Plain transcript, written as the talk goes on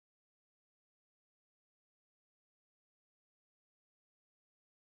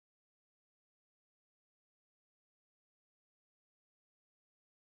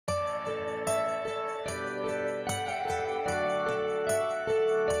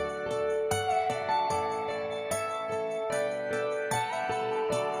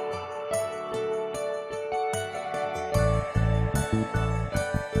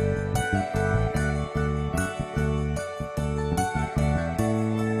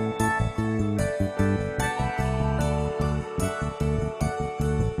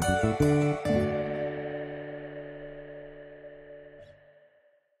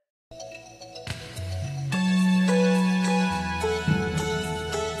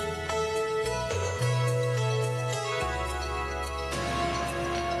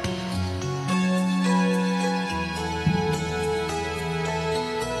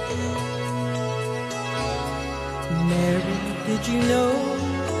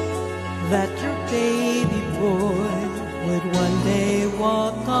that your baby boy would one day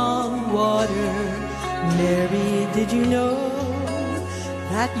walk on water? Mary, did you know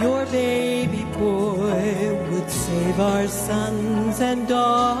that your baby boy would save our sons and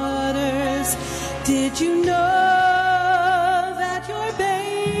daughters? Did you know that your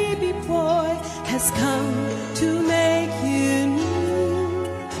baby boy has come to make you new?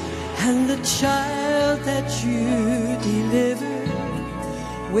 And the child that you deliver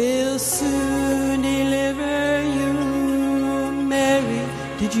will soon deliver you. Mary,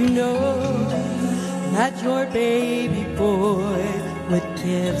 did you know that your baby boy would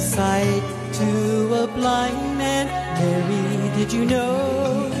give sight to a blind man? Mary, did you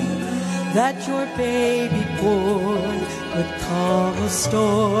know that your baby boy would calm a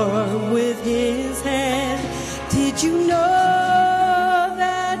storm with his hand? Did you know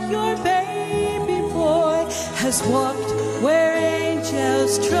that your baby boy has walked where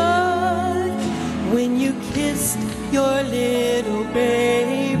angels trod? When you kissed your little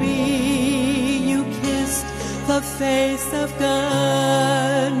baby, you kissed the face of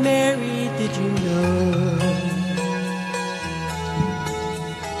God. Mary, did you know?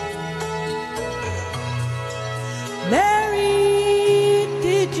 Mary,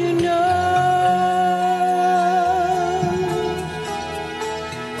 did you know?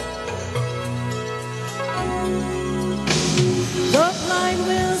 The blind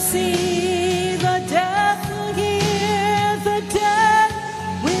will see, the deaf will hear, the dead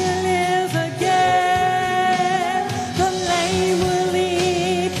will live again. The lame will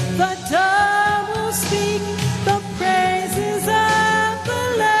leap, the dumb will speak, the praises of the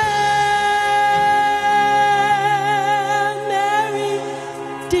Lamb. Mary,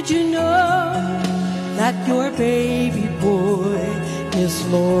 did you know that your baby boy is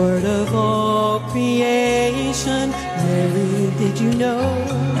Lord of all creation? Mary, did you know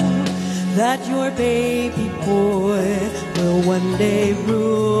that your baby boy will one day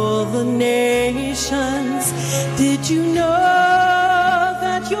rule the nations? Did you know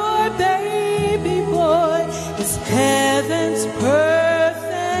that your baby boy is heaven's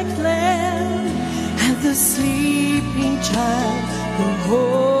perfect Lamb? And the sleeping child you're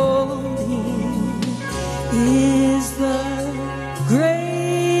holding is the great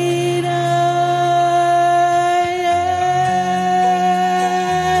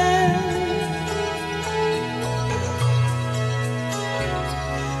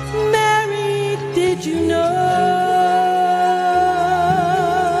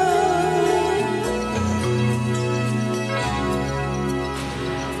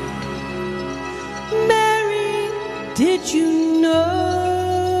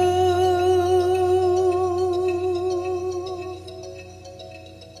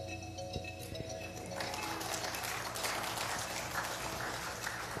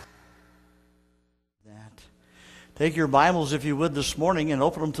Take your Bibles, if you would, this morning and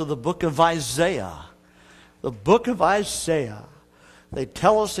open them to the book of Isaiah. The book of Isaiah. They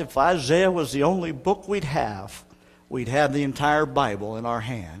tell us if Isaiah was the only book we'd have the entire Bible in our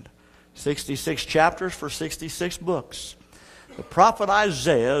hand. 66 chapters for 66 books. The prophet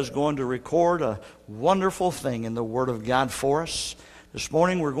Isaiah is going to record a wonderful thing in the Word of God for us. This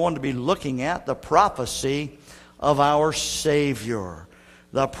morning we're going to be looking at the prophecy of our Savior.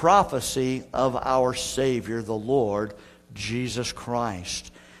 The prophecy of our Savior, the Lord Jesus Christ.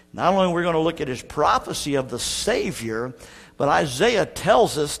 Not only are we going to look at his prophecy of the Savior, but Isaiah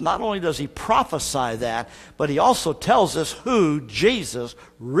tells us, not only does he prophesy that, but he also tells us who Jesus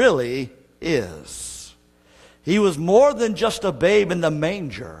really is. He was more than just a babe in the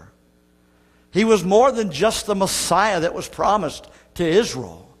manger. He was more than just the Messiah that was promised to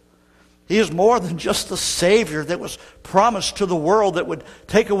Israel. He is more than just the Savior that was promised to the world that would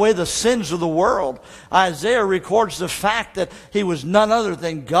take away the sins of the world. Isaiah records the fact that he was none other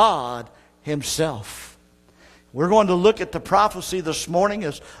than God himself. We're going to look at the prophecy this morning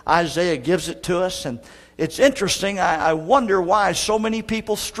as Isaiah gives it to us. And it's interesting. I wonder why so many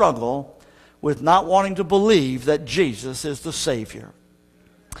people struggle with not wanting to believe that Jesus is the Savior.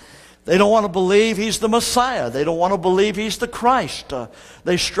 They don't want to believe he's the Messiah. They don't want to believe he's the Christ.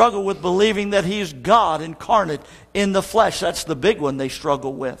 They struggle with believing that he's God incarnate in the flesh. That's the big one they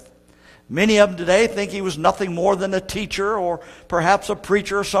struggle with. Many of them today think he was nothing more than a teacher or perhaps a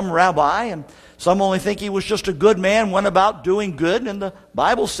preacher or some rabbi. And some only think he was just a good man, went about doing good. And the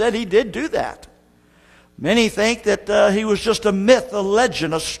Bible said he did do that. Many think that he was just a myth, a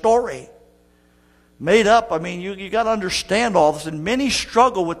legend, a story. Made up. I mean, you got to understand all this. And many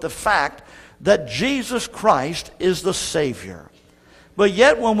struggle with the fact that Jesus Christ is the Savior. But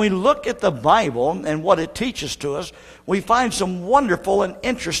yet when we look at the Bible and what it teaches to us, we find some wonderful and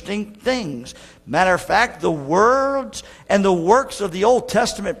interesting things. Matter of fact, the words and the works of the Old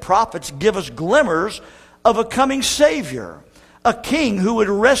Testament prophets give us glimmers of a coming Savior, a king who would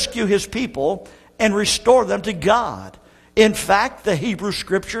rescue his people and restore them to God. In fact, the Hebrew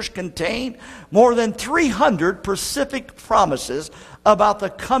Scriptures contain more than 300 specific promises about the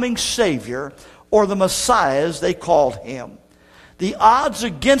coming Savior, or the Messiah as they called him. The odds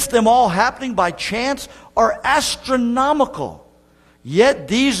against them all happening by chance are astronomical. Yet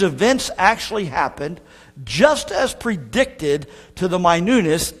these events actually happened just as predicted to the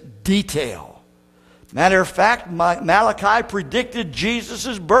minutest detail. Matter of fact, Malachi predicted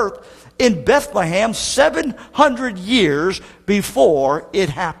Jesus' birth in Bethlehem 700 years before it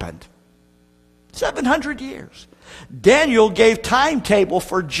happened. 700 years. Daniel gave timetable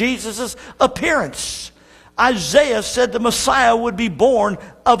for Jesus' appearance. Isaiah said the Messiah would be born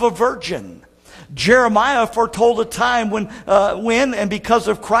of a virgin. Jeremiah foretold a time when and because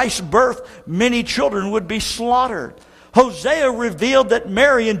of Christ's birth, many children would be slaughtered. Hosea revealed that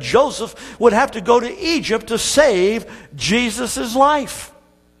Mary and Joseph would have to go to Egypt to save Jesus' life.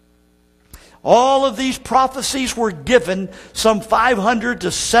 All of these prophecies were given some 500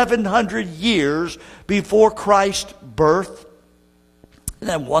 to 700 years before Christ's birth. Isn't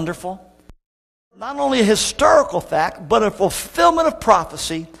that wonderful? Not only a historical fact, but a fulfillment of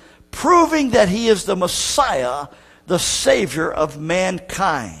prophecy, proving that he is the Messiah, the Savior of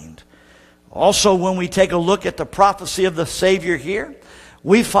mankind. Also, when we take a look at the prophecy of the Savior here,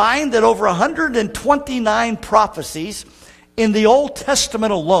 we find that over 129 prophecies in the Old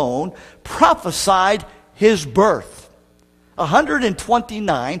Testament alone prophesied his birth.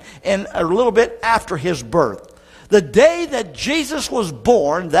 129, and a little bit after his birth. The day that Jesus was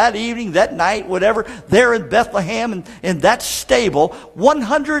born, that evening, that night, whatever, there in Bethlehem, in that stable,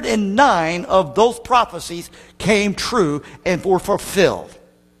 109 of those prophecies came true and were fulfilled.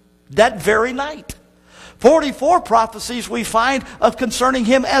 That very night. 44 prophecies we find of concerning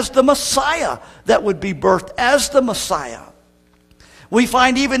him as the Messiah that would be birthed as the Messiah. We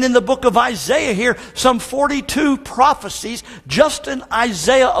find even in the book of Isaiah here some 42 prophecies just in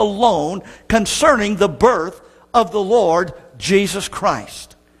Isaiah alone concerning the birth of the Lord Jesus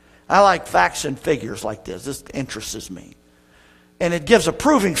Christ. I like facts and figures like this. This interests me. And it gives a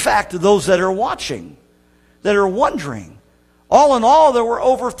proving fact to those that are watching, that are wondering. All in all, there were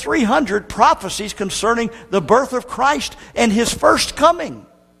over 300 prophecies concerning the birth of Christ and his first coming.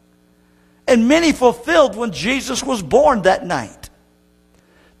 And many fulfilled when Jesus was born that night.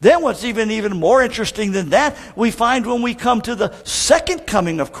 Then what's even more interesting than that, we find when we come to the second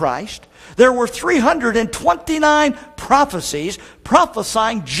coming of Christ, there were 329 prophecies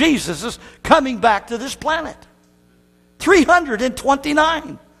prophesying Jesus' coming back to this planet.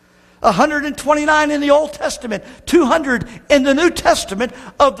 329. 129 in the Old Testament, 200 in the New Testament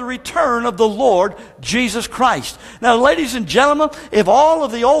of the return of the Lord Jesus Christ. Now, ladies and gentlemen, if all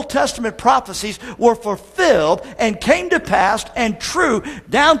of the Old Testament prophecies were fulfilled and came to pass and true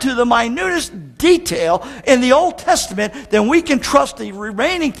down to the minutest detail in the Old Testament, then we can trust the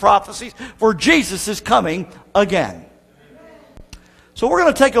remaining prophecies for Jesus' coming again. So we're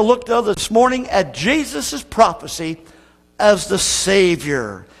going to take a look though this morning at Jesus' prophecy as the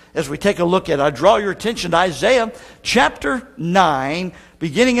Savior. As we take a look at it, I draw your attention to Isaiah chapter 9,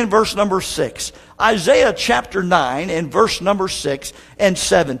 beginning in verse number 6. Isaiah chapter 9 and verse number 6 and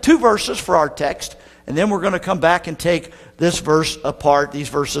 7. 2 verses for our text, and then we're going to come back and take this verse apart, these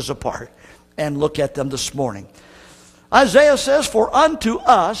verses apart, and look at them this morning. Isaiah says, "For unto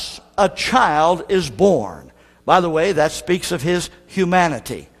us a child is born." By the way, that speaks of his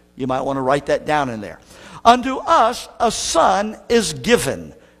humanity. You might want to write that down in there. "Unto us a son is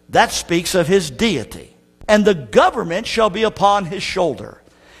given." That speaks of his deity. "And the government shall be upon his shoulder.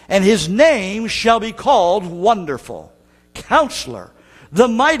 And his name shall be called Wonderful, Counselor, the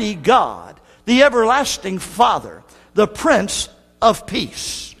Mighty God, the Everlasting Father, the Prince of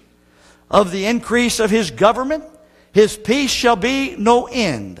Peace. Of the increase of his government, his peace shall be no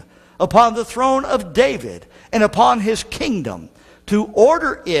end, upon the throne of David and upon his kingdom, to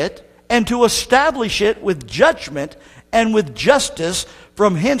order it and to establish it with judgment and with justice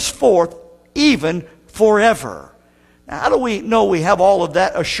from henceforth, even forever." Now, how do we know we have all of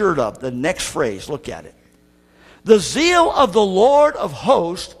that assured of? The next phrase, look at it. "The zeal of the Lord of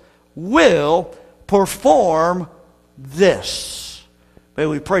hosts will perform this." May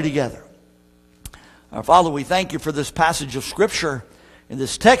we pray together. Our Father, we thank you for this passage of Scripture in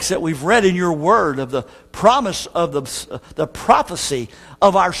this text that we've read in your word of the promise of the prophecy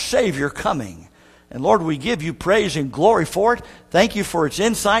of our Savior coming. And Lord, we give you praise and glory for it. Thank you for its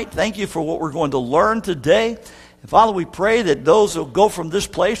insight. Thank you for what we're going to learn today. And Father, we pray that those who go from this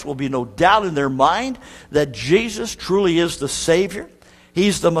place will be no doubt in their mind that Jesus truly is the Savior.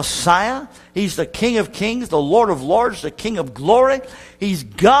 He's the Messiah. He's the King of Kings, the Lord of Lords, the King of Glory. He's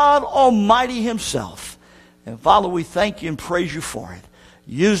God Almighty Himself. And Father, we thank you and praise you for it.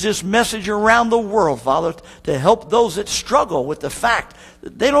 Use this message around the world, Father, to help those that struggle with the fact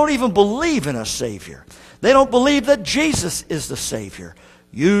that they don't even believe in a Savior. They don't believe that Jesus is the Savior.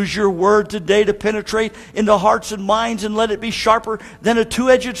 Use your word today to penetrate into hearts and minds, and let it be sharper than a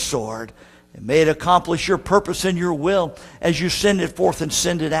two-edged sword. And may it accomplish your purpose and your will as you send it forth and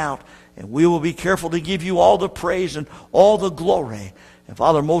send it out. And we will be careful to give you all the praise and all the glory. And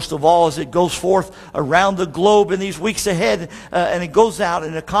Father, most of all, as it goes forth around the globe in these weeks ahead, and it goes out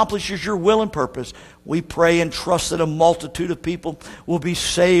and accomplishes your will and purpose, we pray and trust that a multitude of people will be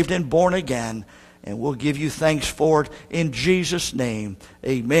saved and born again. And we'll give you thanks for it in Jesus' name.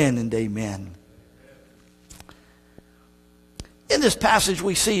 Amen and amen. In this passage,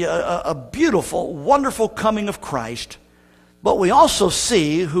 we see a beautiful, wonderful coming of Christ, but we also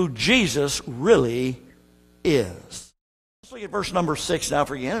see who Jesus really is. Let's look at verse number 6 now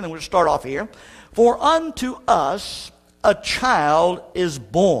again, and then we'll start off here. For unto us a child is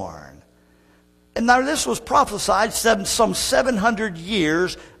born. And now this was prophesied some 700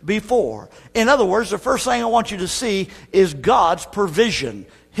 years before. In other words, the first thing I want you to see is God's provision,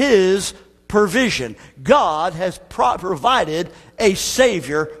 His provision. God has provided a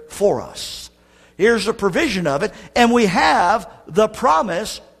Savior for us. Here's the provision of it, and we have the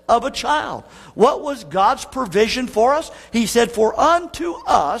promise of a child. What was God's provision for us? He said, for unto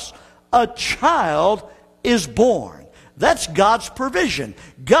us a child is born. That's God's provision.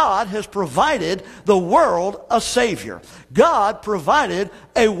 God has provided the world a Savior. God provided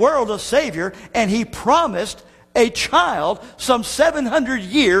a world a Savior, and He promised a child some 700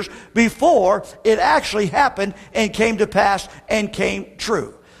 years before it actually happened and came to pass and came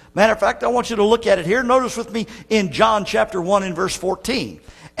true. Matter of fact, I want you to look at it here. Notice with me in John chapter 1 and verse 14.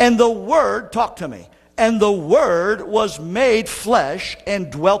 And the Word, talk to me, and the Word was made flesh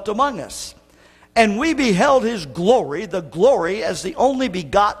and dwelt among us. And we beheld His glory, the glory as the only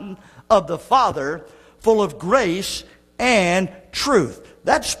begotten of the Father, full of grace and truth.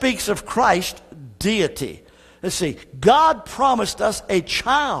 That speaks of Christ's deity. Let's see, God promised us a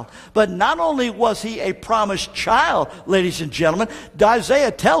child, but not only was He a promised child, ladies and gentlemen,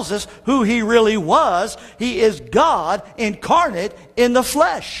 Isaiah tells us who He really was. He is God incarnate in the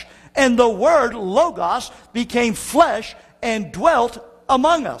flesh. And the Word, Logos, became flesh and dwelt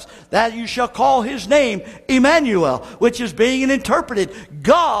among us. That you shall call His name Emmanuel, which is being interpreted,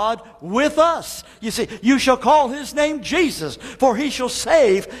 God with us. You see, you shall call His name Jesus, for He shall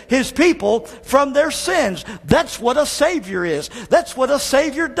save His people from their sins. That's what a Savior is. That's what a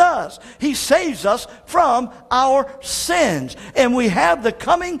Savior does. He saves us from our sins. And we have the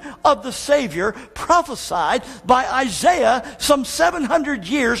coming of the Savior prophesied by Isaiah some 700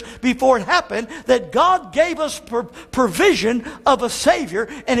 years before it happened, that God gave us provision of a Savior,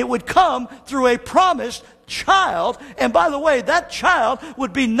 and it would come through a promised child. And by the way, that child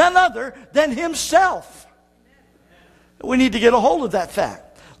would be none other than Himself. We need to get a hold of that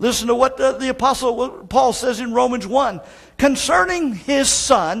fact. Listen to what the Apostle Paul says in Romans 1 concerning His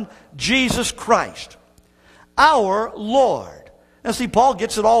Son, Jesus Christ, our Lord. Now see, Paul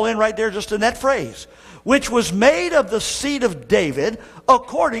gets it all in right there just in that phrase. Which was made of the seed of David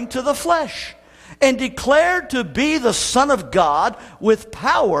according to the flesh, and declared to be the Son of God with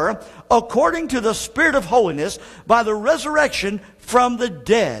power according to the Spirit of holiness by the resurrection from the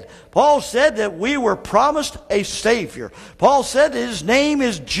dead. Paul said that we were promised a Savior. Paul said His name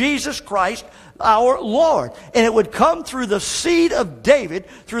is Jesus Christ, our Lord. And it would come through the seed of David,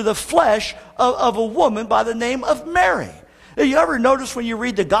 through the flesh of a woman by the name of Mary. You ever notice when you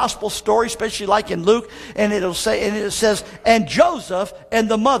read the gospel story, especially like in Luke, and it says, and Joseph and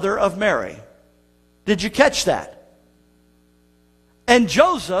the mother of Mary. Did you catch that? And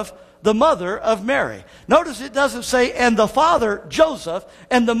Joseph, the mother of Mary. Notice it doesn't say, and the father, Joseph,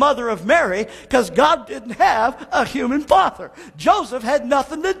 and the mother of Mary, because God didn't have a human father. Joseph had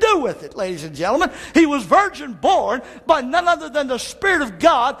nothing to do with it, ladies and gentlemen. He was virgin born by none other than the Spirit of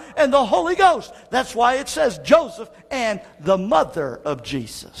God and the Holy Ghost. That's why it says Joseph and the mother of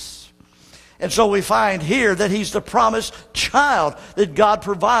Jesus. And so we find here that He's the promised child that God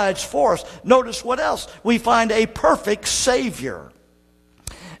provides for us. Notice what else? We find a perfect Savior.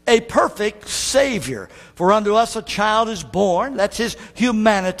 A perfect Savior. For unto us a child is born. That's His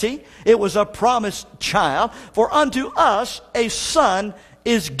humanity. It was a promised child. For unto us a son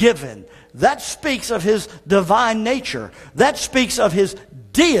is given. that speaks of his divine nature. That speaks of his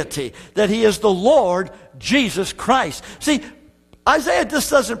deity, that he is the Lord Jesus Christ. See, Isaiah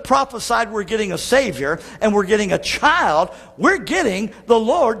just doesn't prophesy we're getting a Savior and we're getting a child. We're getting the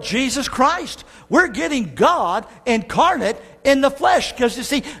Lord Jesus Christ. We're getting God incarnate in the flesh. Because you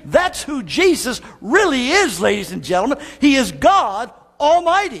see, that's who Jesus really is, ladies and gentlemen. He is God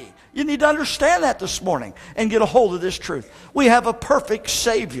Almighty. You need to understand that this morning and get a hold of this truth. We have a perfect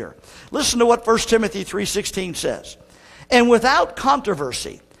Savior. Listen to what 1 Timothy 3:16 says. And without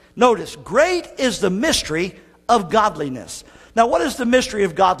controversy, notice, great is the mystery of godliness. Now, what is the mystery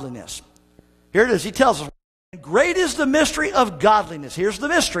of godliness? Here it is. He tells us, great is the mystery of godliness. Here's the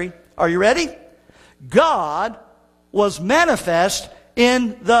mystery. Are you ready? God was manifest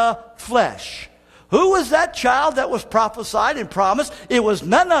in the flesh. Who was that child that was prophesied and promised? It was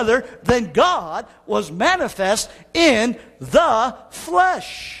none other than God was manifest in the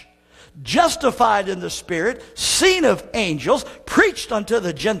flesh. Justified in the Spirit, seen of angels, preached unto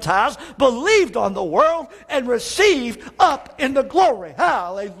the Gentiles, believed on the world, and received up in the glory.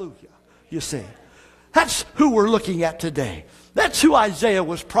 Hallelujah. You see, that's who we're looking at today. That's who Isaiah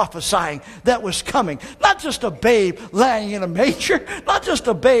was prophesying that was coming. Not just a babe lying in a manger, not just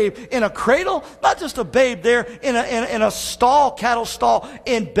a babe in a cradle, not just a babe there in a stall, cattle stall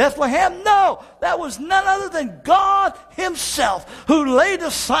in Bethlehem. No, that was none other than God himself, who laid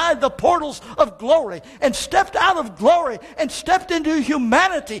aside the portals of glory and stepped out of glory and stepped into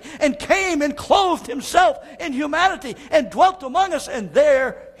humanity and came and clothed himself in humanity and dwelt among us, and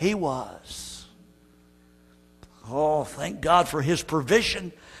there he was. Oh, thank God for his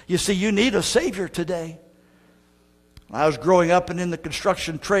provision. You see, you need a Savior today. I was growing up and in the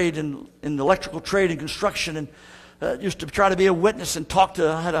construction trade, in the electrical trade and construction, and used to try to be a witness and talk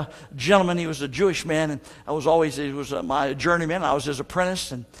to, I had a gentleman, he was a Jewish man, and he was my journeyman, I was his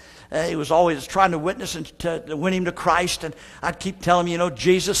apprentice, and he was always trying to witness and to win him to Christ, and I'd keep telling him, you know,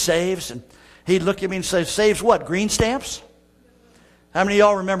 Jesus saves, and he'd look at me and say, saves what, green stamps? How many of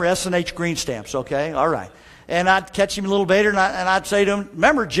y'all remember S&H green stamps, okay, all right. And I'd catch him a little later, and I'd say to him,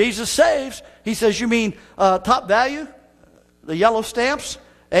 remember, Jesus saves. He says, you mean top value? The yellow stamps?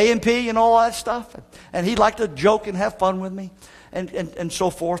 A&P and all that stuff? And he'd like to joke and have fun with me and so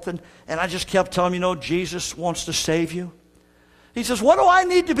forth. And I just kept telling him, you know, Jesus wants to save you. He says, what do I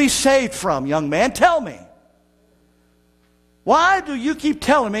need to be saved from, young man? Tell me. Why do you keep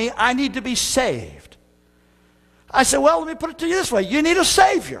telling me I need to be saved? I said, well, let me put it to you this way. You need a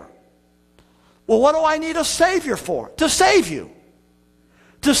Savior. Well, what do I need a Savior for? To save you.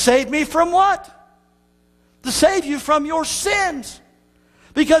 To save me from what? To save you from your sins.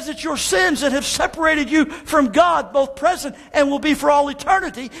 Because it's your sins that have separated you from God, both present and will be for all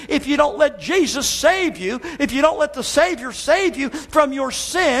eternity. If you don't let Jesus save you, if you don't let the Savior save you from your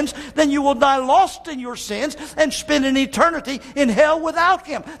sins, then you will die lost in your sins and spend an eternity in hell without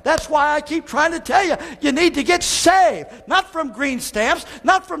Him. That's why I keep trying to tell you, you need to get saved. Not from green stamps,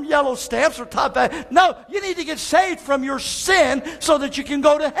 not from yellow stamps or top value. No, you need to get saved from your sin so that you can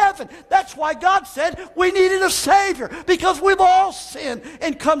go to heaven. That's why God said we needed a Savior, because we've all sinned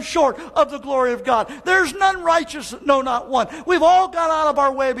and come short of the glory of God. There's none righteous, no, not one. We've all gone out of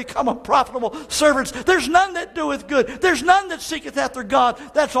our way, become unprofitable servants. There's none that doeth good. There's none that seeketh after God.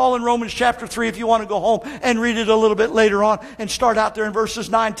 That's all in Romans chapter 3 if you want to go home and read it a little bit later on and start out there in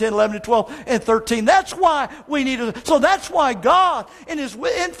verses 9, 10, 11, and 12, and 13. That's why we need it. So that's why God, in His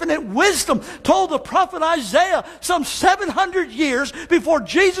infinite wisdom, told the prophet Isaiah some 700 years before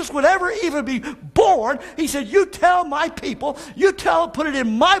Jesus would ever even be born, He said, you tell my people, put it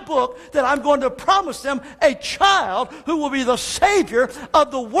in my book that I'm going to promise them a child who will be the Savior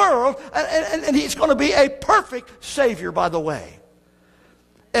of the world, and He's going to be a perfect Savior, by the way.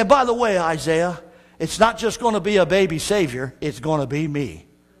 And by the way, Isaiah, it's not just going to be a baby Savior, it's going to be me.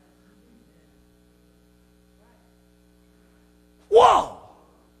 Whoa!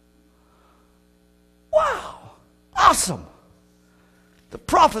 Wow! Awesome! The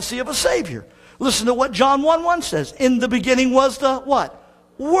prophecy of a Savior. Listen to what John 1:1 says. In the beginning was the what?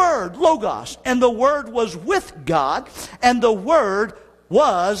 Word, Logos. And the Word was with God, and the Word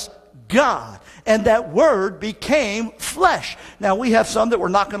was God. And that Word became flesh. Now, we have some that were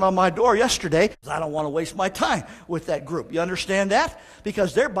knocking on my door yesterday. I don't want to waste my time with that group. You understand that?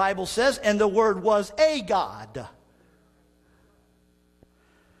 Because their Bible says, and the Word was a God.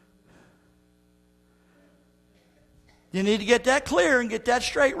 You need to get that clear and get that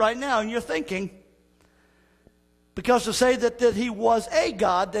straight right now in your thinking. Because to say that He was a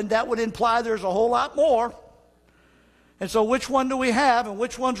God, then that would imply there's a whole lot more. And so which one do we have, and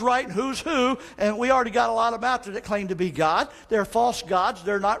which one's right, and who's who? And we already got a lot of them out there that claim to be God. They're false gods.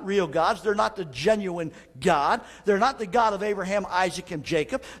 They're not real gods. They're not the genuine God. They're not the God of Abraham, Isaac, and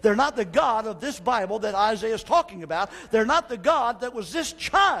Jacob. They're not the God of this Bible that Isaiah is talking about. They're not the God that was this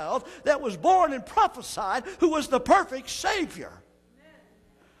child that was born and prophesied, who was the perfect Savior.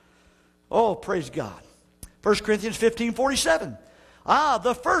 Oh, praise God. 1 Corinthians 15:47.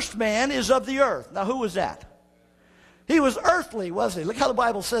 The first man is of the earth. Now, who was that? He was earthly, wasn't he? Look how the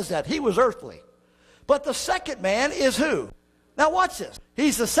Bible says that. He was earthly. But the second man is who? Now watch this.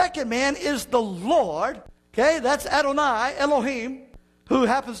 The second man is the Lord. Okay, that's Adonai, Elohim, who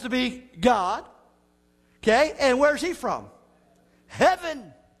happens to be God. Okay, and where's he from?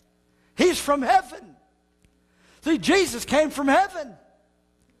 Heaven. He's from heaven. See, Jesus came from heaven.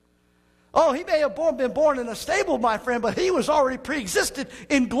 Oh, he may have been born in a stable, my friend, but he was already pre-existed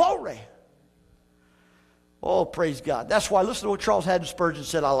in glory. Oh, praise God. That's why, listen to what Charles Haddon Spurgeon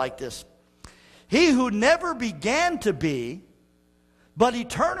said. I like this. He who never began to be, but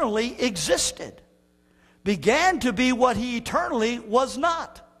eternally existed, began to be what he eternally was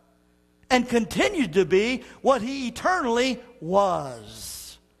not, and continued to be what he eternally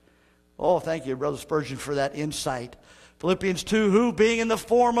was. Oh, thank you, Brother Spurgeon, for that insight. Philippians 2, who being in the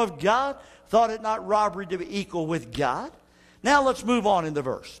form of God, thought it not robbery to be equal with God. Now let's move on in the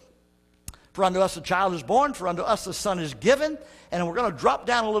verse. For unto us a child is born, for unto us a son is given. And we're going to drop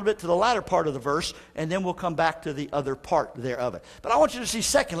down a little bit to the latter part of the verse, and then we'll come back to the other part there of it. But I want you to see,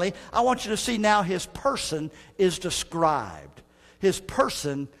 secondly, I want you to see now his person is described. His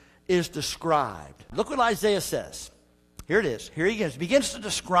person is described. Look what Isaiah says. Here it is. Here he is. He begins to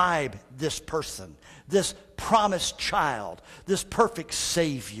describe this person, this promised child, this perfect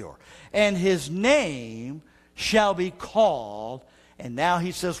Savior. And his name shall be called, and now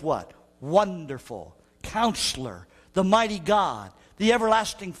he says what? Wonderful, Counselor, the Mighty God, the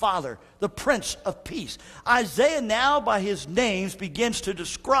Everlasting Father, the Prince of Peace. Isaiah now by his names begins to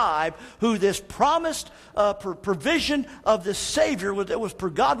describe who this promised provision of the Savior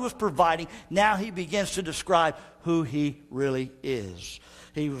that God was providing. Now he begins to describe who he really is.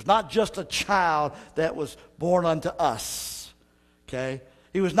 He was not just a child that was born unto us. Okay?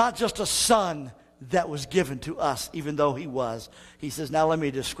 He was not just a son that was given to us, even though he was. He says, now let me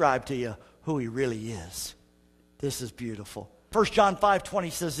describe to you who he really is. This is beautiful. 1 John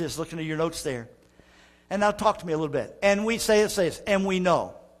 5:20 says this. Looking at your notes there. And now talk to me a little bit. And we say it, and we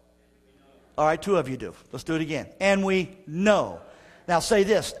know. All right, two of you do. Let's do it again. And we know. Now say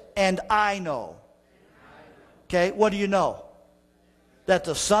this, and I know. Okay, what do you know? That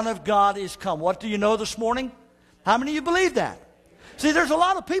the Son of God is come. What do you know this morning? How many of you believe that? See, there's a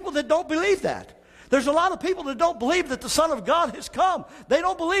lot of people that don't believe that. There's a lot of people that don't believe that the Son of God has come. They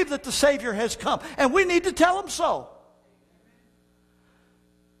don't believe that the Savior has come. And we need to tell them so.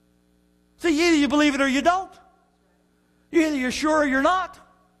 See, either you believe it or you don't. Either you're sure or you're not.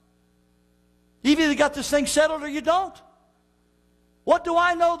 You've either got this thing settled or you don't. What do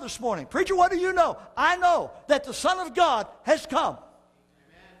I know this morning? Preacher, what do you know? I know that the Son of God has come.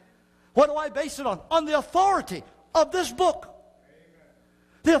 What do I base it on? On the authority of this book.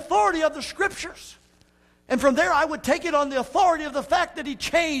 The authority of the Scriptures. And from there I would take it on the authority of the fact that he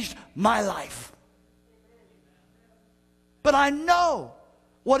changed my life. But I know.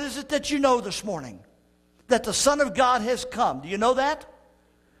 What is it that you know this morning? That the Son of God has come. Do you know that?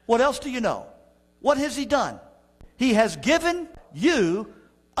 What else do you know? What has he done? He has given you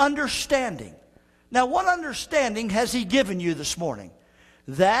understanding. Now, what understanding has he given you this morning?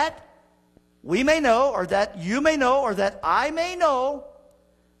 That we may know, or that you may know, or that I may know.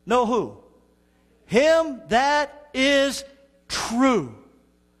 Know who? Him that is true.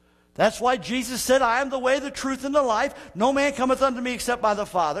 That's why Jesus said, I am the way, the truth, and the life. No man cometh unto me except by the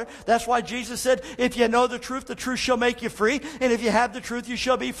Father. That's why Jesus said, if you know the truth shall make you free. And if you have the truth, you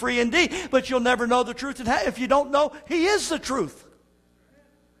shall be free indeed. But you'll never know the truth if you don't know he is the truth.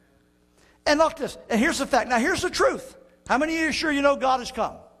 And look this. And here's the fact. Now here's the truth. How many of you are sure you know God has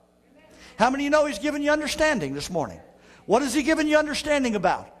come? How many of you know he's given you understanding this morning? What has he given you understanding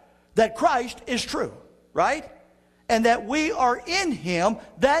about? That Christ is true, right? And that we are in him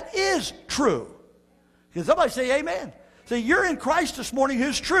that is true. Can somebody say amen? So you're in Christ this morning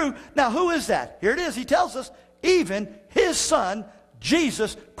who's true. Now who is that? Here it is. He tells us, even his Son,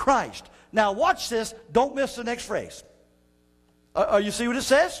 Jesus Christ. Now watch this. Don't miss the next phrase. You see what it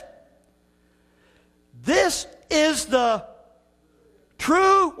says? This is the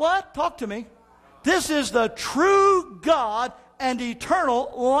true, what? Talk to me. This is the true God and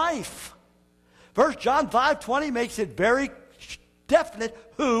eternal life. 1 John 5:20 makes it very definite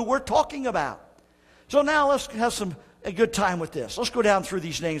who we're talking about. So now let's have some a good time with this. Let's go down through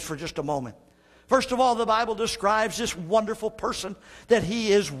these names for just a moment. First of all, the Bible describes this wonderful person, that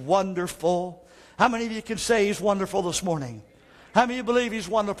he is wonderful. How many of you can say he's wonderful this morning? How many of you believe he's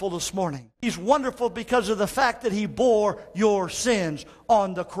wonderful this morning? He's wonderful because of the fact that he bore your sins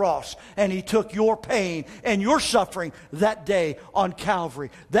on the cross. And he took your pain and your suffering that day on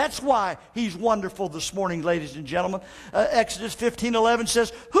Calvary. That's why he's wonderful this morning, ladies and gentlemen. Exodus 15:11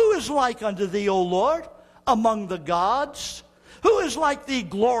 says, "Who is like unto thee, O Lord, among the gods? Who is like thee,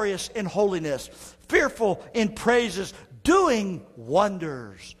 glorious in holiness, fearful in praises, doing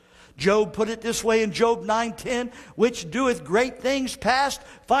wonders?" Job put it this way in Job 9:10, "Which doeth great things past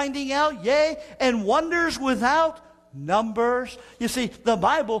finding out, yea, and wonders without numbers." You see, the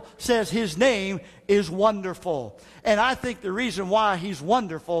Bible says his name is wonderful. And I think the reason why he's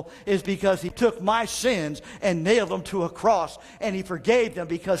wonderful is because he took my sins and nailed them to a cross, and he forgave them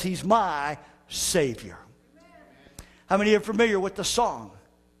because he's my Savior. How many are familiar with the song,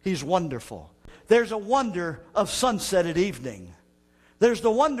 "He's Wonderful"? There's a wonder of sunset at evening. There's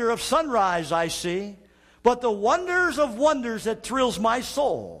the wonder of sunrise I see. But the wonders of wonders that thrills my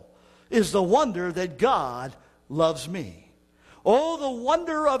soul is the wonder that God loves me. Oh, the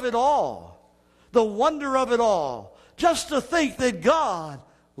wonder of it all. The wonder of it all. Just to think that God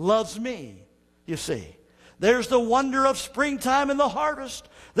loves me. You see, there's the wonder of springtime and the harvest.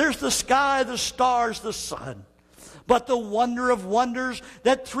 There's the sky, the stars, the sun. But the wonder of wonders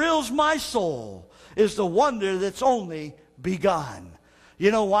that thrills my soul is the wonder that's only begun. You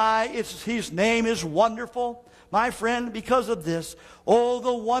know why his name is wonderful? My friend, because of this. Oh,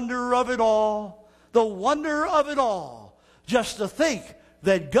 the wonder of it all. The wonder of it all. Just to think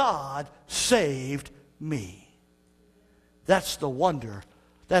that God saved me. That's the wonder.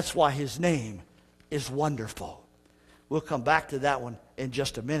 That's why his name is wonderful. We'll come back to that one in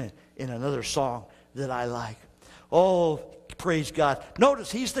just a minute in another song that I like. Oh, praise God.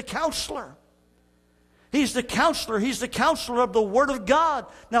 Notice he's the counselor. He's the counselor. He's the counselor of the Word of God.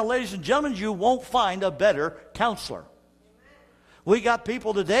 Now, ladies and gentlemen, you won't find a better counselor. We got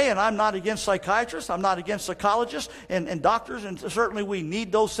people today, and I'm not against psychiatrists. I'm not against psychologists and doctors, and certainly we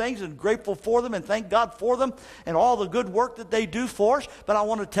need those things and grateful for them and thank God for them and all the good work that they do for us. But I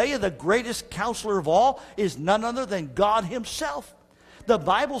want to tell you, the greatest counselor of all is none other than God himself. The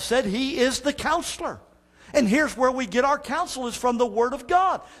Bible said he is the counselor. And here's where we get our counsel, is from the Word of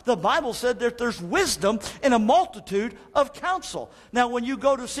God. The Bible said that there's wisdom in a multitude of counsel. Now, when you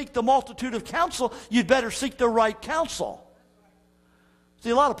go to seek the multitude of counsel, you'd better seek the right counsel. See,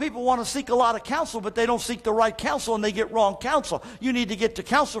 a lot of people want to seek a lot of counsel, but they don't seek the right counsel, and they get wrong counsel. You need to get to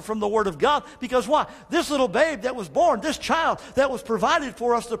counsel from the Word of God, because why? This little babe that was born, this child that was provided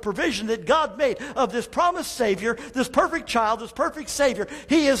for us, the provision that God made of this promised Savior, this perfect child, this perfect Savior,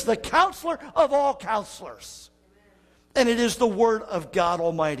 he is the counselor of all counselors. And it is the Word of God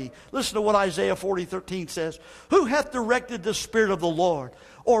Almighty. Listen to what Isaiah 40:13 says. "Who hath directed the Spirit of the Lord,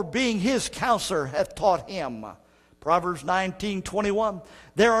 or being his counselor hath taught him?" Proverbs 19:21.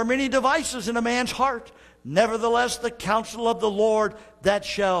 "There are many devices in a man's heart. Nevertheless, the counsel of the Lord that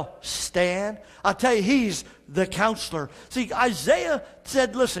shall stand." I tell you, he's the counselor. See, Isaiah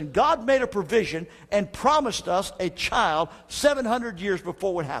said, listen, God made a provision and promised us a child 700 years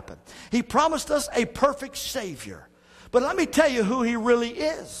before it happened. He promised us a perfect Savior. But let me tell you who he really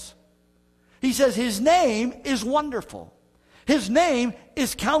is. He says his name is Wonderful. His name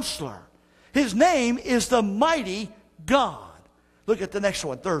is Counselor. His name is the Mighty God. Look at the next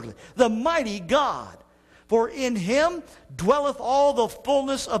one, thirdly. The Mighty God. For in him dwelleth all the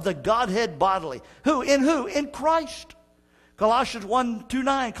fullness of the Godhead bodily. Who? In Christ. Colossians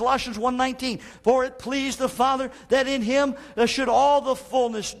 1:29, Colossians 1:19. "For it pleased the Father that in him should all the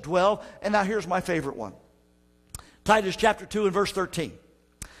fullness dwell." And now here's my favorite one. Titus chapter 2 and verse 13.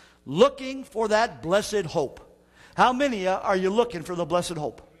 "Looking for that blessed hope." How many are you looking for the blessed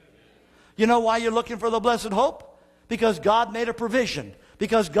hope? You know why you're looking for the blessed hope? Because God made a provision.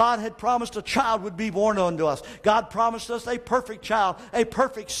 Because God had promised a child would be born unto us. God promised us a perfect child, a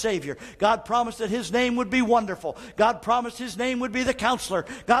perfect Savior. God promised that his name would be Wonderful. God promised his name would be the Counselor.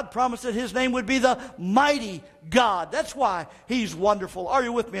 God promised that his name would be the Mighty God. That's why he's wonderful. Are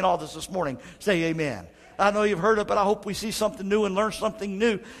you with me in all this morning? Say amen. I know you've heard it, but I hope we see something new and learn something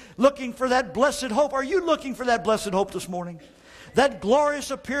new. Looking for that blessed hope. Are you looking for that blessed hope this morning? That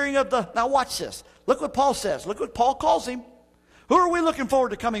glorious appearing of the... Now watch this. Look what Paul says. Look what Paul calls him. Who are we looking forward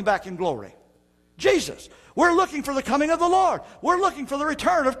to coming back in glory? Jesus. We're looking for the coming of the Lord. We're looking for the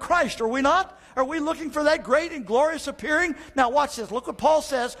return of Christ, are we not? Are we looking for that great and glorious appearing? Now watch this. Look what Paul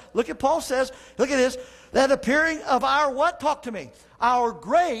says. Look at Paul says. Look at this. That appearing of our what? Talk to me. Our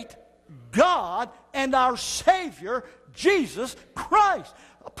great God and our Savior, Jesus Christ.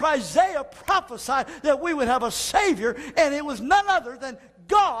 Isaiah prophesied that we would have a Savior, and it was none other than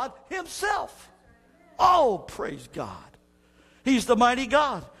God Himself. Oh, praise God. He's the mighty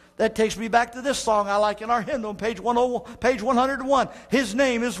God. That takes me back to this song I like in our hymn on page 101. His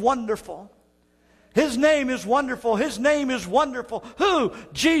name is wonderful. His name is wonderful. His name is wonderful. Who?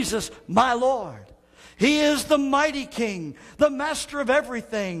 Jesus, my Lord. He is the mighty King, the master of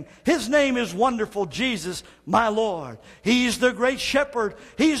everything. His name is wonderful, Jesus, my Lord. He's the great shepherd.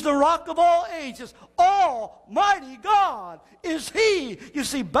 He's the rock of all ages. Almighty God is He. You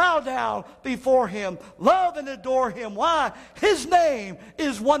see, bow down before Him. Love and adore Him. Why? His name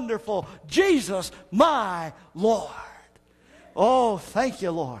is wonderful, Jesus, my Lord. Oh, thank you,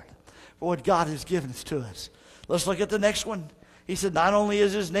 Lord, for what God has given to us. Let's look at the next one. He said, not only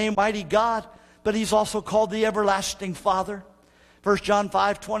is His name mighty God, but He's also called the everlasting Father. 1 John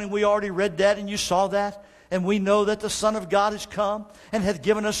 5:20, we already read that and you saw that. And we know that the Son of God has come and hath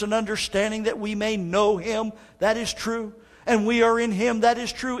given us an understanding that we may know Him. That is true. And we are in Him. That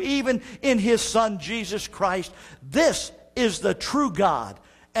is true. Even in His Son, Jesus Christ. This is the true God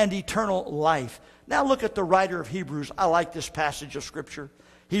and eternal life. Now look at the writer of Hebrews. I like this passage of Scripture.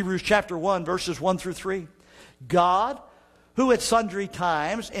 Hebrews chapter 1, verses 1 through 3. God, who at sundry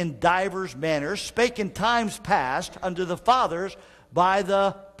times in divers manners spake in times past unto the fathers by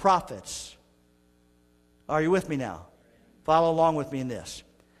the prophets. Are you with me now? Follow along with me in this.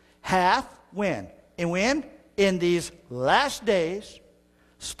 Hath, when? And when? In these last days,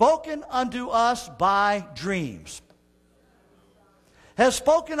 spoken unto us by dreams. Has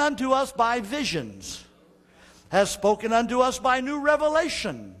spoken unto us by visions. Has spoken unto us by new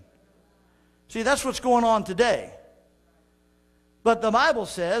revelation. See, that's what's going on today. But the Bible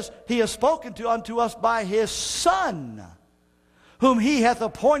says, He has spoken unto us by His Son, whom He hath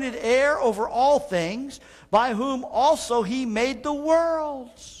appointed heir over all things, by whom also He made the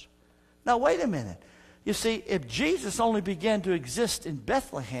worlds. Now, wait a minute. You see, if Jesus only began to exist in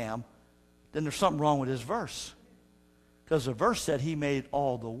Bethlehem, then there's something wrong with this verse. Because the verse said He made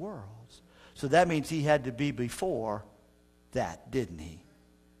all the worlds. So that means He had to be before that, didn't He?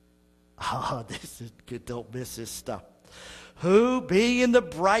 Oh, this is good. Don't miss this stuff. Who, being in the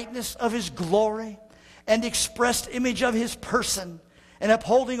brightness of His glory and expressed image of His person, and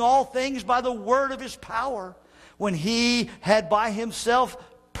upholding all things by the word of His power, when He had by Himself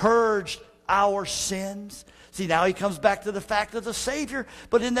purged our sins. See, now he comes back to the fact of the Savior.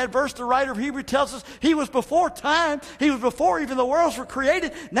 But in that verse, the writer of Hebrews tells us He was before time. He was before even the worlds were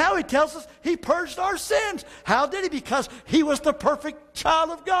created. Now He tells us He purged our sins. How did He? Because He was the perfect child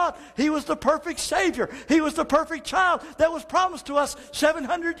of God. He was the perfect Savior. He was the perfect child that was promised to us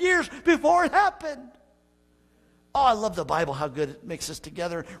 700 years before it happened. Oh, I love the Bible, how good it mixes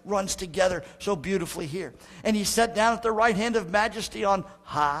together, runs together so beautifully here. And He sat down at the right hand of majesty on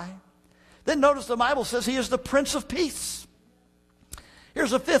high. Then notice the Bible says He is the Prince of Peace.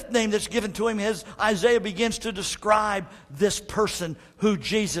 Here's a fifth name that's given to Him as Isaiah begins to describe this person who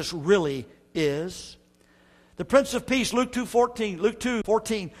Jesus really is. The Prince of Peace, Luke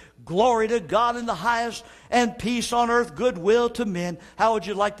 2:14. Glory to God in the highest, and peace on earth, goodwill to men. How would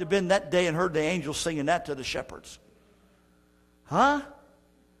you like to have been that day and heard the angels singing that to the shepherds? Huh?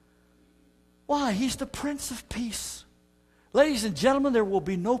 Why? He's the Prince of Peace. Ladies and gentlemen, there will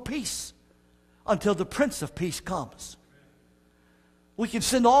be no peace until the Prince of Peace comes. We can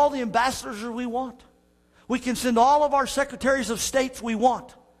send all the ambassadors we want. We can send all of our secretaries of states we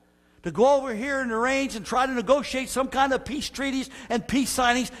want to go over here and arrange and try to negotiate some kind of peace treaties and peace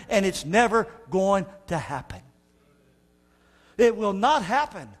signings, and it's never going to happen. It will not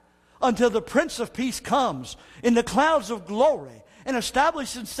happen until the Prince of Peace comes in the clouds of glory and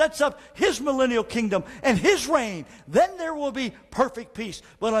establishes and sets up His millennial kingdom and His reign. Then there will be perfect peace.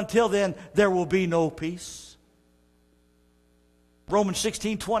 But until then, there will be no peace. Romans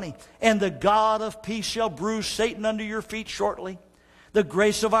 16:20. And the God of peace shall bruise Satan under your feet shortly. The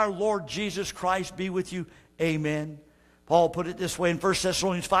grace of our Lord Jesus Christ be with you. Amen. Paul put it this way in 1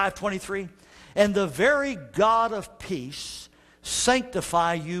 Thessalonians 5:23. And the very God of peace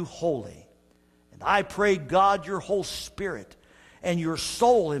sanctify you wholly. And I pray God your whole spirit and your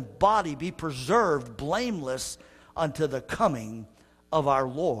soul and body be preserved blameless unto the coming of our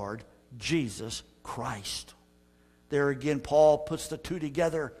Lord Jesus Christ. There again, Paul puts the two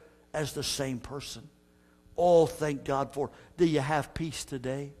together as the same person. Oh, thank God for it. Do you have peace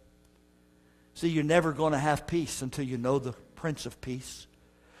today? See, you're never going to have peace until you know the Prince of Peace.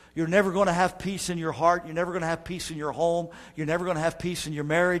 You're never going to have peace in your heart. You're never going to have peace in your home. You're never going to have peace in your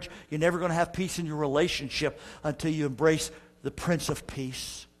marriage. You're never going to have peace in your relationship until you embrace the Prince of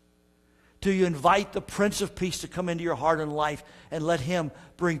Peace. Do you invite the Prince of Peace to come into your heart and life and let Him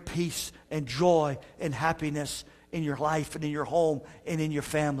bring peace and joy and happiness in your life and in your home and in your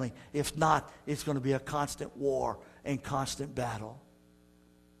family? If not, it's going to be a constant war and constant battle.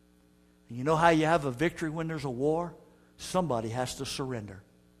 And you know how you have a victory when there's a war? Somebody has to surrender.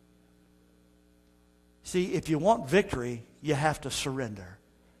 See, if you want victory, you have to surrender.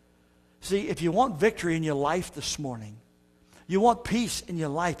 See, if you want victory in your life this morning, you want peace in your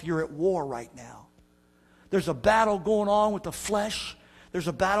life, you're at war right now. There's a battle going on with the flesh. There's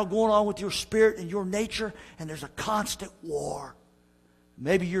a battle going on with your spirit and your nature, and there's a constant war.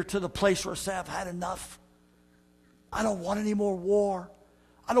 Maybe you're to the place where, say, I've had enough. I don't want any more war.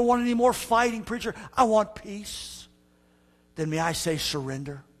 I don't want any more fighting, preacher. I want peace. Then may I say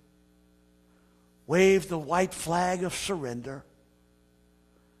surrender. Wave the white flag of surrender.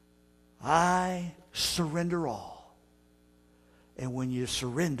 I surrender all. And when you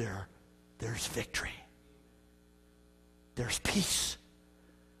surrender, there's victory. There's peace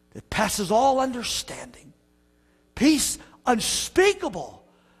that passes all understanding. Peace unspeakable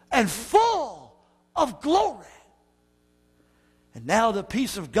and full of glory. And now the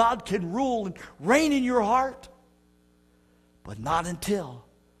peace of God can rule and reign in your heart. But not until,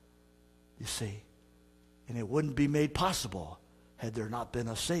 you see. And it wouldn't be made possible had there not been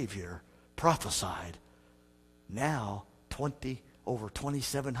a Savior prophesied now over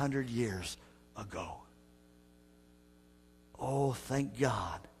 2,700 years ago. Oh, thank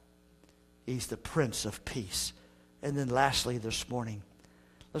God. He's the Prince of Peace. And then lastly this morning,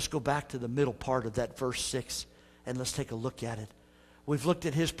 let's go back to the middle part of that verse 6 and let's take a look at it. We've looked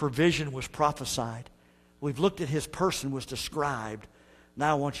at His provision was prophesied. We've looked at His person was described.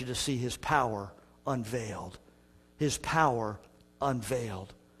 Now I want you to see His power unveiled. His power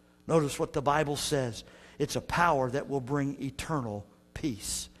unveiled. Notice what the Bible says. It's a power that will bring eternal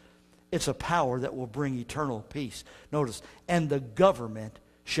peace. It's a power that will bring eternal peace. Notice, and the government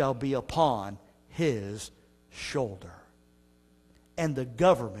shall be upon His shoulder. And the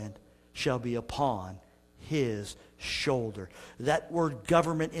government shall be upon His shoulder. That word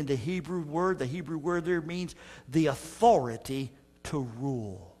government in the Hebrew word there means the authority to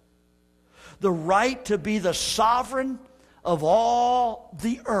rule. The right to be the sovereign of all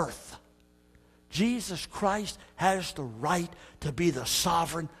the earth. Jesus Christ has the right to be the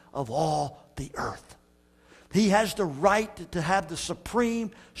sovereign of all the earth. He has the right to have the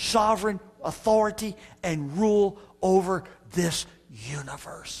supreme sovereign authority and rule over this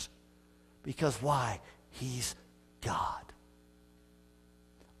universe. Because why? He's God.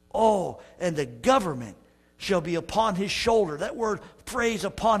 Oh, and the government shall be upon His shoulder. That phrase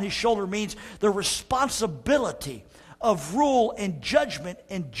upon His shoulder means the responsibility of rule and judgment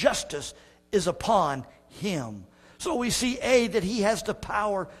and justice is upon Him. So we see, that He has the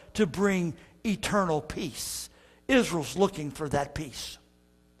power to bring eternal peace. Israel's looking for that peace.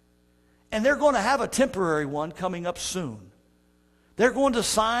 And they're going to have a temporary one coming up soon. They're going to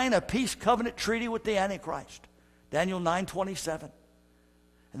sign a peace covenant treaty with the Antichrist. Daniel 9:27.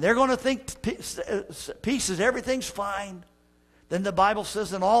 And they're going to think peace is everything's fine. Then the Bible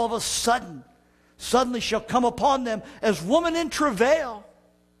says, and all of a sudden, suddenly shall come upon them as woman in travail.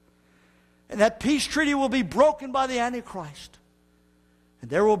 And that peace treaty will be broken by the Antichrist. And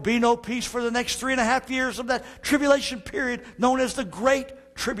there will be no peace for the next 3.5 years of that tribulation period known as the Great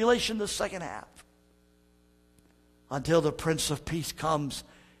Tribulation, the second half. Until the Prince of Peace comes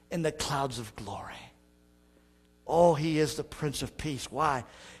in the clouds of glory. Oh, He is the Prince of Peace. Why?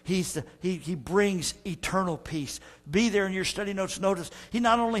 He brings eternal peace. Be there in your study notes. Notice, He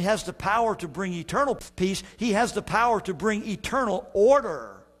not only has the power to bring eternal peace, He has the power to bring eternal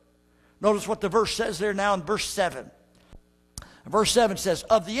order. Notice what the verse says there now in verse 7. Verse 7 says,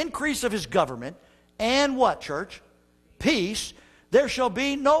 of the increase of His government, and what, church? Peace, there shall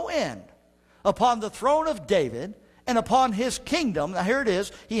be no end upon the throne of David and upon His kingdom. Now here it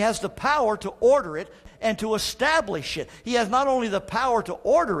is. He has the power to order it and to establish it. He has not only the power to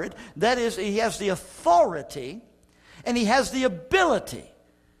order it, that is, He has the authority and He has the ability.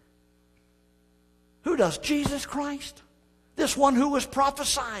 Who does? Jesus Christ. This one who was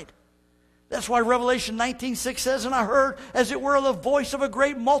prophesied. That's why Revelation 19:6 says, and I heard as it were the voice of a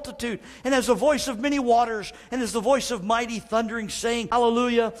great multitude, and as the voice of many waters, and as the voice of mighty thundering, saying,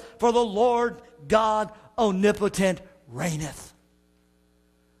 Hallelujah, for the Lord God omnipotent reigneth.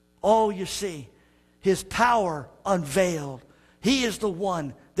 Oh, you see, His power unveiled. He is the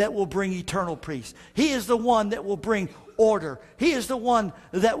one that will bring eternal peace. He is the one that will bring order. He is the one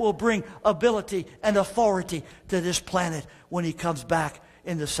that will bring ability and authority to this planet when He comes back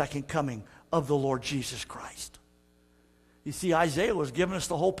in the second coming of the Lord Jesus Christ. You see, Isaiah was giving us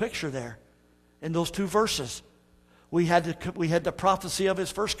the whole picture there. in those two verses. We had the prophecy of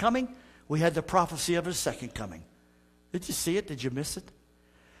his first coming. We had the prophecy of his second coming. Did you see it? Did you miss it?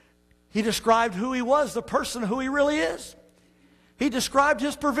 He described who he was, the person who he really is. He described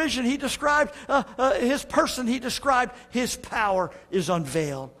his provision. He described his person. He described his power is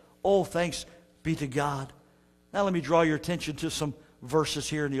unveiled. Oh, thanks be to God. Now let me draw your attention to some verses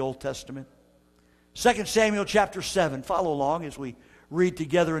here in the Old Testament. 2 Samuel chapter 7. Follow along as we read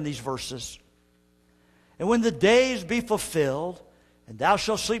together in these verses. And when the days be fulfilled, and thou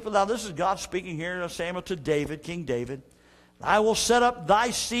shalt sleep without. This is God speaking here, Samuel, to David, King David. I will set up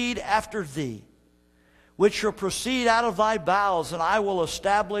thy seed after thee, which shall proceed out of thy bowels, and I will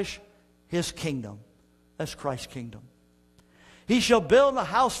establish his kingdom. That's Christ's kingdom. He shall build a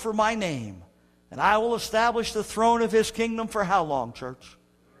house for my name, and I will establish the throne of his kingdom for how long, church?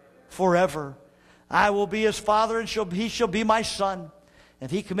 Forever. I will be his father, and he shall be my son.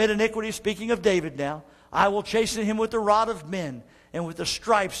 If he commit iniquity, speaking of David now, I will chasten him with the rod of men, and with the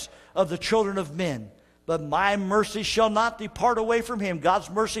stripes of the children of men. But my mercy shall not depart away from him. God's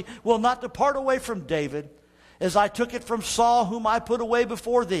mercy will not depart away from David, as I took it from Saul, whom I put away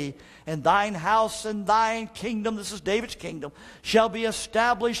before thee. And thine house and thine kingdom, this is David's kingdom, shall be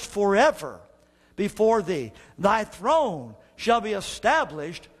established forever before thee. Thy throne shall be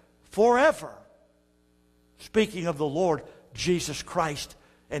established forever. Speaking of the Lord Jesus Christ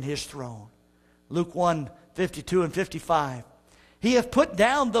and his throne. Luke 1:52 and 55. He hath put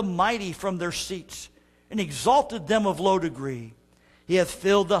down the mighty from their seats, and exalted them of low degree. He hath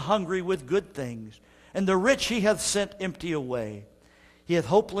filled the hungry with good things, and the rich he hath sent empty away. He hath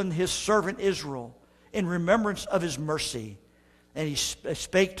holpen his servant Israel in remembrance of his mercy. And he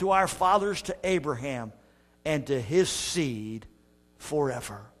spake to our fathers, to Abraham, and to his seed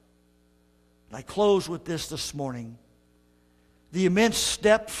forever. And I close with this morning. The immense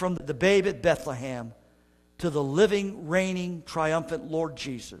step from the babe at Bethlehem to the living, reigning, triumphant Lord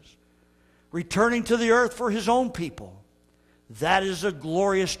Jesus, returning to the earth for his own people. That is a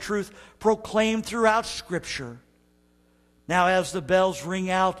glorious truth proclaimed throughout Scripture. Now, as the bells ring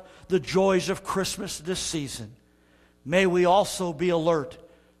out the joys of Christmas this season, may we also be alert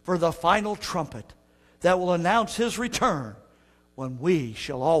for the final trumpet that will announce his return, when we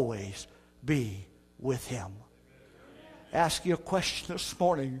shall always be with him. Ask you a question this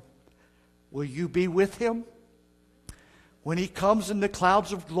morning. Will you be with him when he comes in the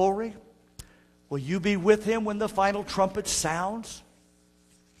clouds of glory? Will you be with him when the final trumpet sounds?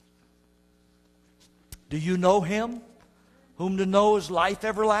 Do you know him? Whom to know is life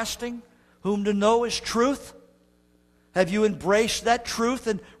everlasting, whom to know is truth. Have you embraced that truth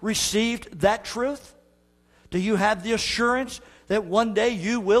and received that truth? Do you have the assurance that one day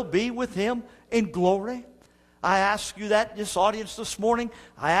you will be with him in glory? I ask you that, this audience this morning.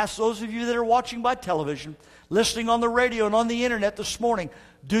 I ask those of you that are watching by television, listening on the radio and on the internet this morning,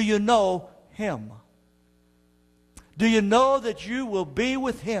 do you know him? Do you know that you will be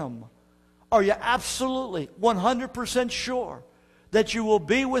with him? Are you absolutely 100% sure that you will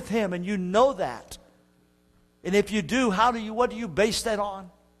be with him, and you know that? And if you do, what do you base that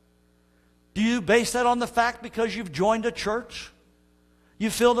on? Do you base that on the fact because you've joined a church? You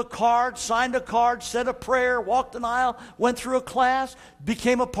filled a card, signed a card, said a prayer, walked an aisle, went through a class,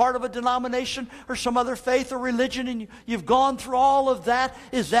 became a part of a denomination or some other faith or religion, and you've gone through all of that.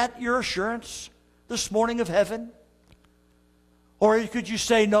 Is that your assurance this morning of heaven? Or could you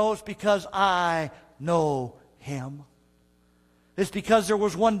say, no, it's because I know him. It's because there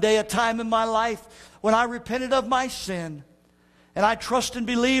was one day, a time in my life when I repented of my sin, and I trusted and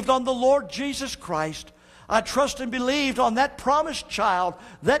believed on the Lord Jesus Christ. I trust and believed on that promised child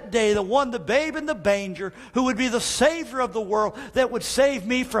that day, the babe in the manger, who would be the Savior of the world, that would save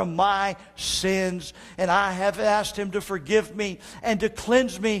me from my sins. And I have asked him to forgive me and to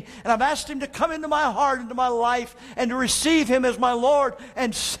cleanse me. And I've asked him to come into my heart, into my life, and to receive him as my Lord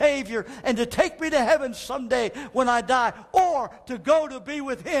and Savior, and to take me to heaven someday when I die, or to go to be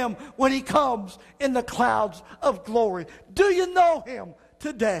with him when he comes in the clouds of glory. Do you know him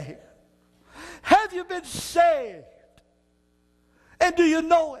today? Have you been saved? And do you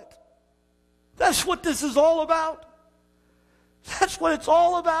know it? That's what this is all about. That's what it's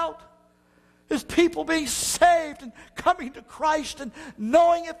all about. Is people being saved and coming to Christ and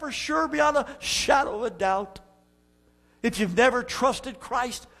knowing it for sure beyond a shadow of a doubt. If you've never trusted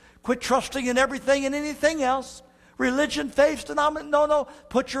Christ, quit trusting in everything and anything else. Religion, faith, denomination. No.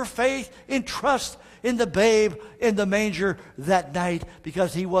 Put your faith in trust in the babe in the manger that night,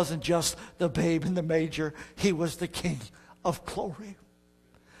 because he wasn't just the babe in the manger. He was the King of glory.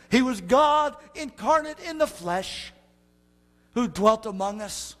 He was God incarnate in the flesh, who dwelt among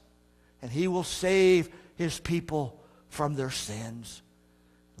us. and He will save His people from their sins.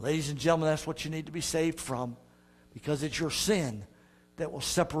 Ladies and gentlemen, that's what you need to be saved from, because it's your sin that will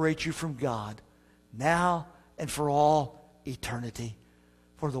separate you from God now and for all eternity.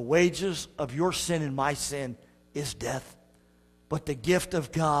 For the wages of your sin and my sin is death, but the gift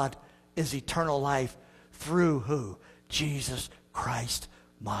of God is eternal life through who? Jesus Christ,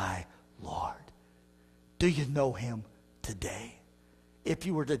 my Lord. Do you know Him today? If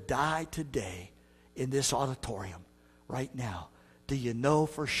you were to die today in this auditorium right now, do you know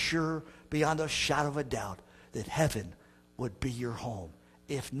for sure, beyond a shadow of a doubt, that heaven would be your home?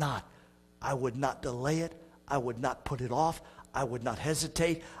 If not, I would not delay it. I would not put it off. I would not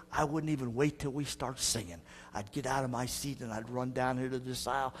hesitate. I wouldn't even wait till we start singing. I'd get out of my seat and I'd run down here to this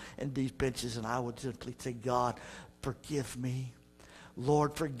aisle and these benches, and I would simply say, God, forgive me.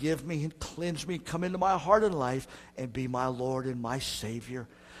 Lord, forgive me and cleanse me. Come into my heart and life and be my Lord and my Savior.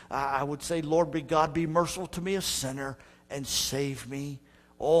 I would say, Lord, God, be merciful to me, a sinner, and save me.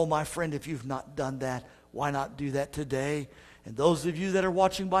 Oh, my friend, if you've not done that, why not do that today? And those of you that are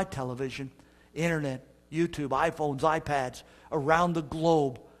watching by television, internet, YouTube, iPhones, iPads, around the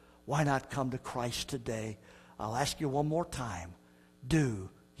globe, why not come to Christ today? I'll ask you one more time. Do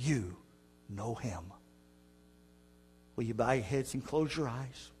you know Him? Will you bow your heads and close your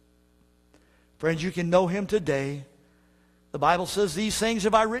eyes? Friends, you can know Him today. The Bible says, these things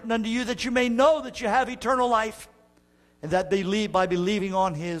have I written unto you, that you may know that you have eternal life, and that believe by believing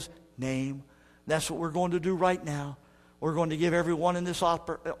on His name. That's what we're going to do right now. We're going to give everyone in this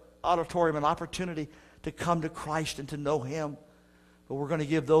auditorium an opportunity to come to Christ and to know Him. But we're going to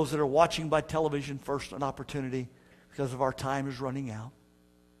give those that are watching by television first an opportunity, because of our time is running out.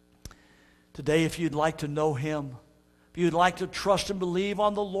 Today, if you'd like to know Him, if you'd like to trust and believe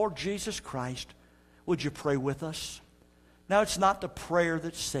on the Lord Jesus Christ, would you pray with us? Now, it's not the prayer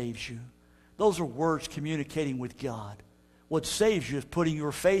that saves you. Those are words communicating with God. What saves you is putting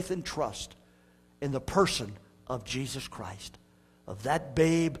your faith and trust in the person of Jesus Christ, of that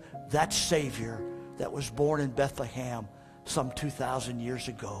babe, that Savior that was born in Bethlehem some 2,000 years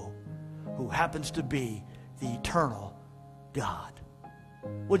ago, who happens to be the eternal God.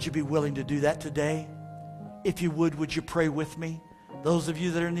 Would you be willing to do that today? If you would you pray with me? Those of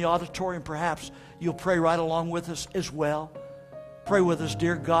you that are in the auditorium, perhaps you'll pray right along with us as well. Pray with us,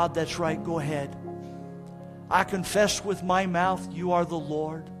 dear God. That's right. Go ahead. I confess with my mouth you are the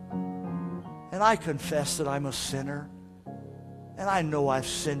Lord. And I confess that I'm a sinner. And I know I've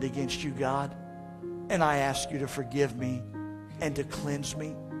sinned against you, God. And I ask you to forgive me and to cleanse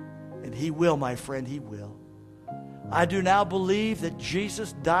me. And He will, my friend, He will. I do now believe that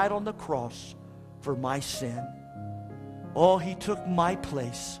Jesus died on the cross for my sin. Oh, He took my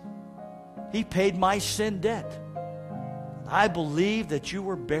place. He paid my sin debt. I believe that you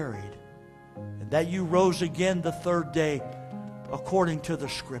were buried and that you rose again the third day according to the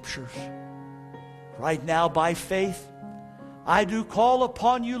Scriptures. Right now, by faith, I do call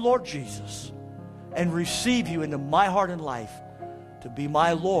upon you, Lord Jesus, and receive you into my heart and life to be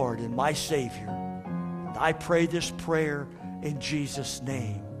my Lord and my Savior. And I pray this prayer in Jesus'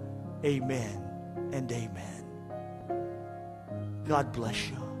 name. Amen and amen. God bless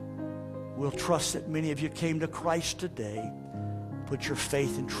you. We'll trust that many of you came to Christ today. Put your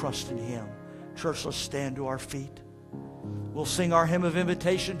faith and trust in Him. Church, let's stand to our feet. We'll sing our hymn of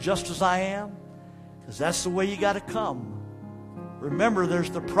invitation, Just As I Am, because that's the way you got to come. Remember,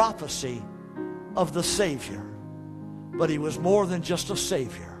 there's the prophecy of the Savior. But He was more than just a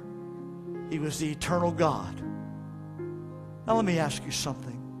Savior. He was the eternal God. Now let me ask you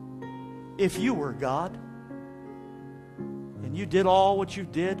something. If you were God, and you did all what you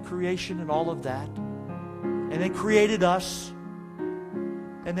did, creation and all of that, and then created us,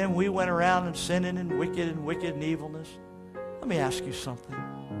 and then we went around and sinning and wicked and evilness, let me ask you something.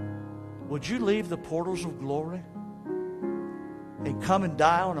 Would you leave the portals of glory and come and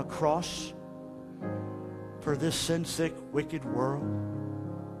die on a cross for this sin-sick, wicked world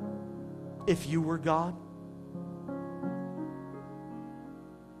if you were God?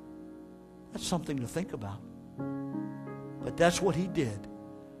 That's something to think about. But that's what He did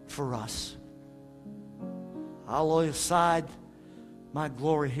for us. I'll lay aside my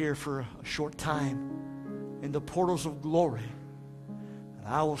glory here for a short time in the portals of glory, and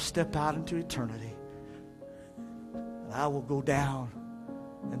I will step out into eternity, and I will go down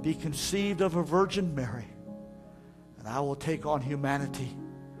and be conceived of a Virgin Mary, and I will take on humanity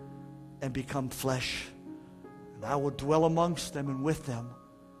and become flesh, and I will dwell amongst them and with them.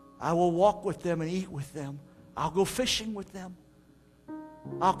 I will walk with them and eat with them. I'll go fishing with them.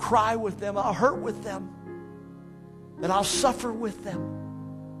 I'll cry with them. I'll hurt with them. And I'll suffer with them.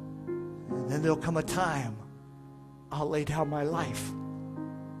 And then there'll come a time I'll lay down my life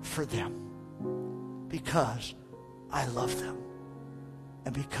for them because I love them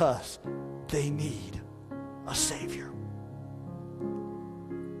and because they need a Savior.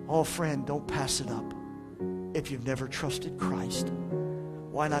 Oh, friend, don't pass it up. If you've never trusted Christ,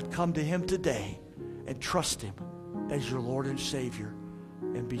 why not come to Him today and trust Him as your Lord and Savior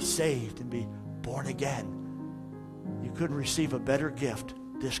and be saved and be born again? You couldn't receive a better gift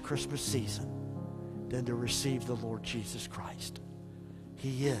this Christmas season than to receive the Lord Jesus Christ.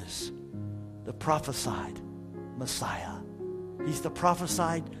 He is the prophesied Messiah. He's the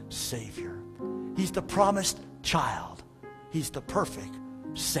prophesied Savior. He's the promised child. He's the perfect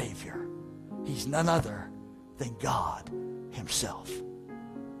Savior. He's none other than God Himself.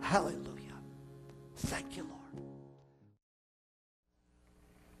 Hallelujah. Thank you, Lord.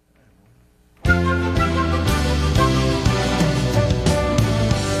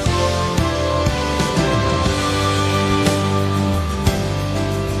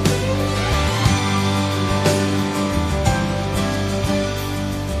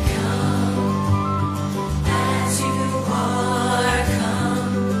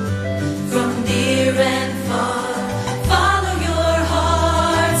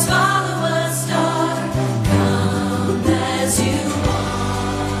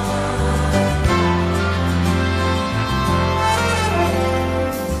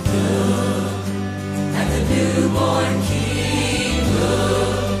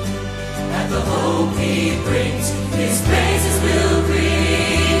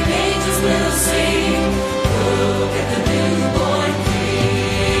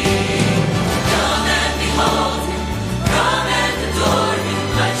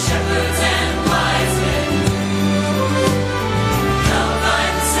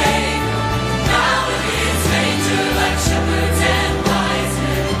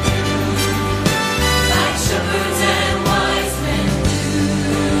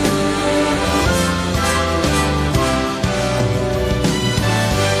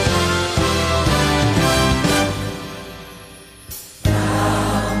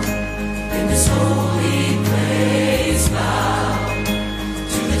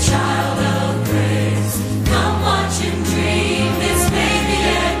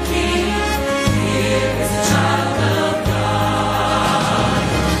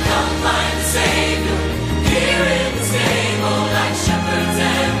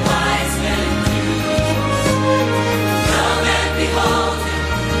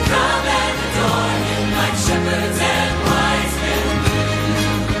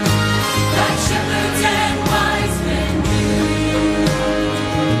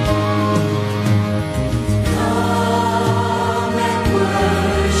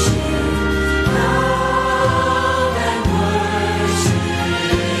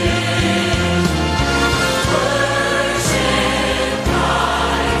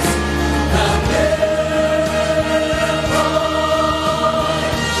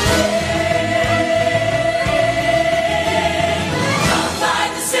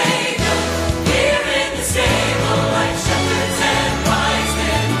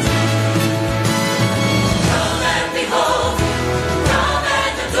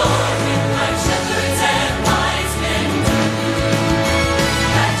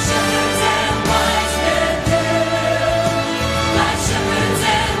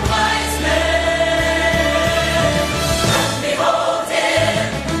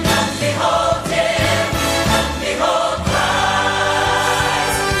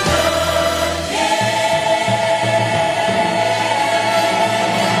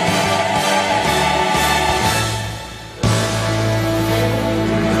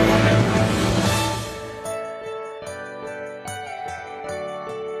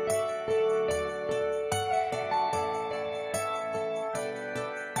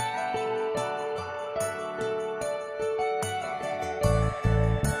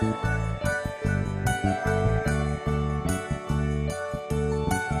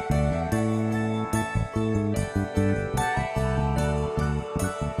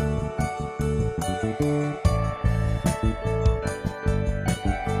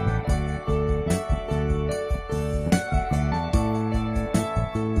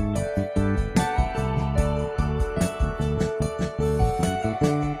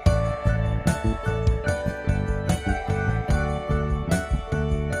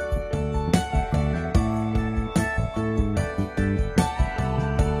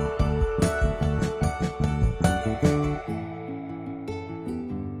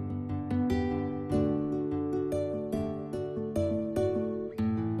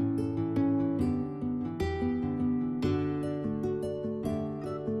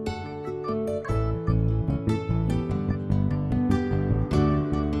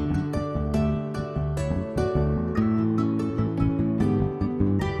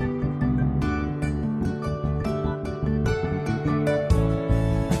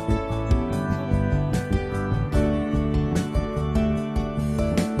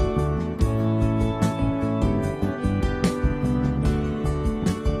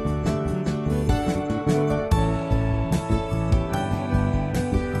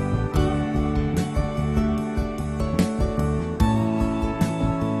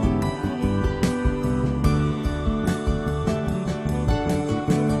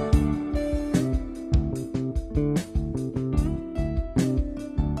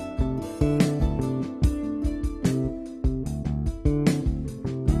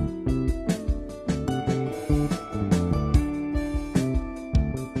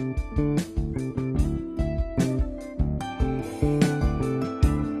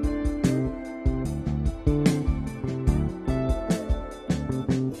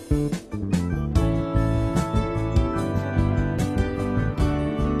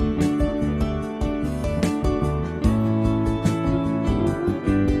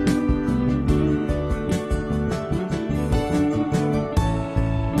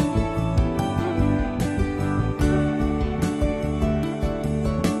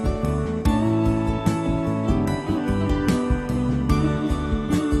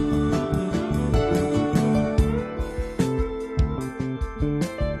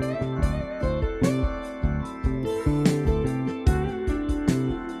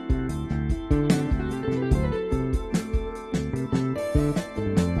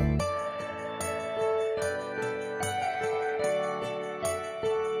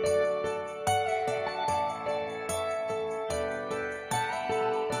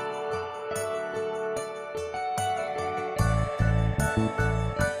 Thank you.